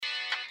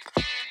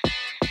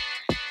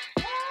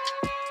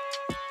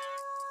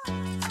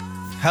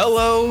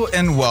Hello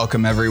and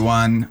welcome,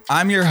 everyone.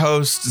 I'm your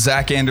host,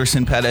 Zach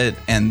Anderson Pettit,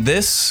 and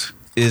this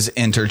is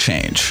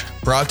Interchange,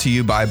 brought to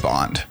you by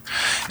Bond.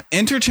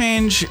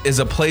 Interchange is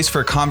a place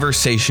for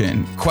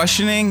conversation,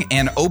 questioning,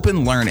 and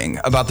open learning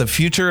about the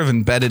future of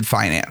embedded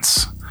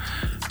finance.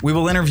 We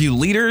will interview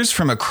leaders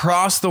from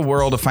across the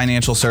world of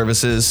financial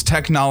services,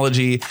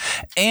 technology,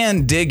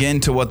 and dig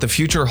into what the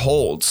future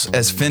holds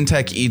as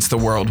fintech eats the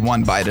world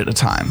one bite at a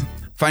time.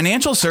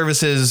 Financial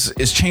services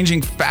is changing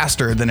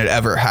faster than it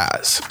ever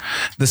has.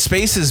 The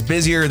space is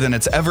busier than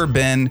it's ever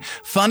been,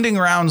 funding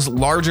rounds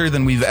larger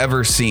than we've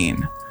ever seen.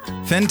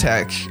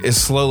 Fintech is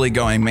slowly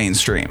going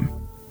mainstream.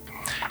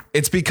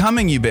 It's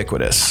becoming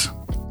ubiquitous,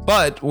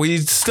 but we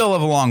still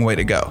have a long way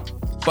to go.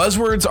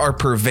 Buzzwords are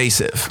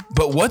pervasive,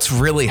 but what's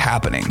really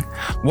happening?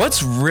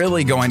 What's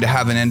really going to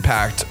have an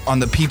impact on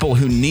the people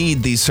who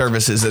need these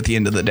services at the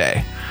end of the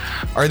day?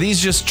 Are these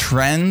just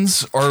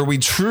trends, or are we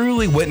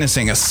truly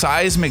witnessing a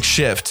seismic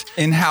shift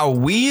in how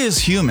we as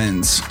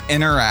humans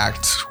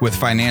interact with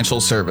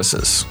financial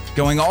services?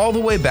 Going all the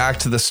way back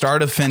to the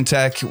start of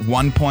FinTech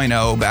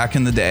 1.0 back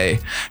in the day,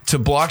 to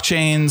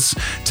blockchains,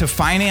 to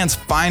finance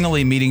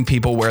finally meeting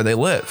people where they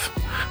live.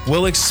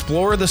 We'll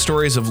explore the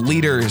stories of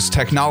leaders,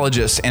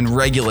 technologists, and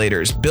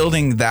regulators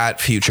building that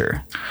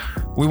future.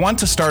 We want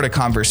to start a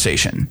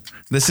conversation.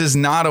 This is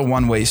not a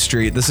one-way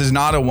street. This is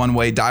not a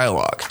one-way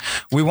dialogue.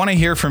 We want to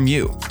hear from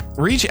you.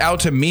 Reach out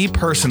to me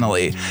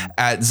personally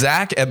at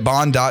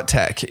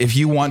zach@bond.tech if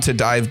you want to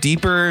dive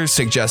deeper,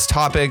 suggest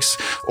topics,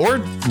 or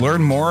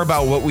learn more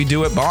about what we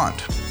do at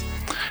Bond.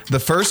 The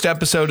first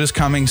episode is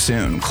coming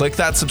soon. Click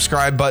that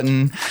subscribe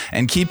button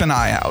and keep an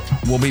eye out.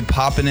 We'll be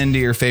popping into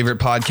your favorite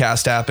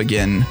podcast app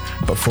again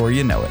before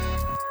you know it.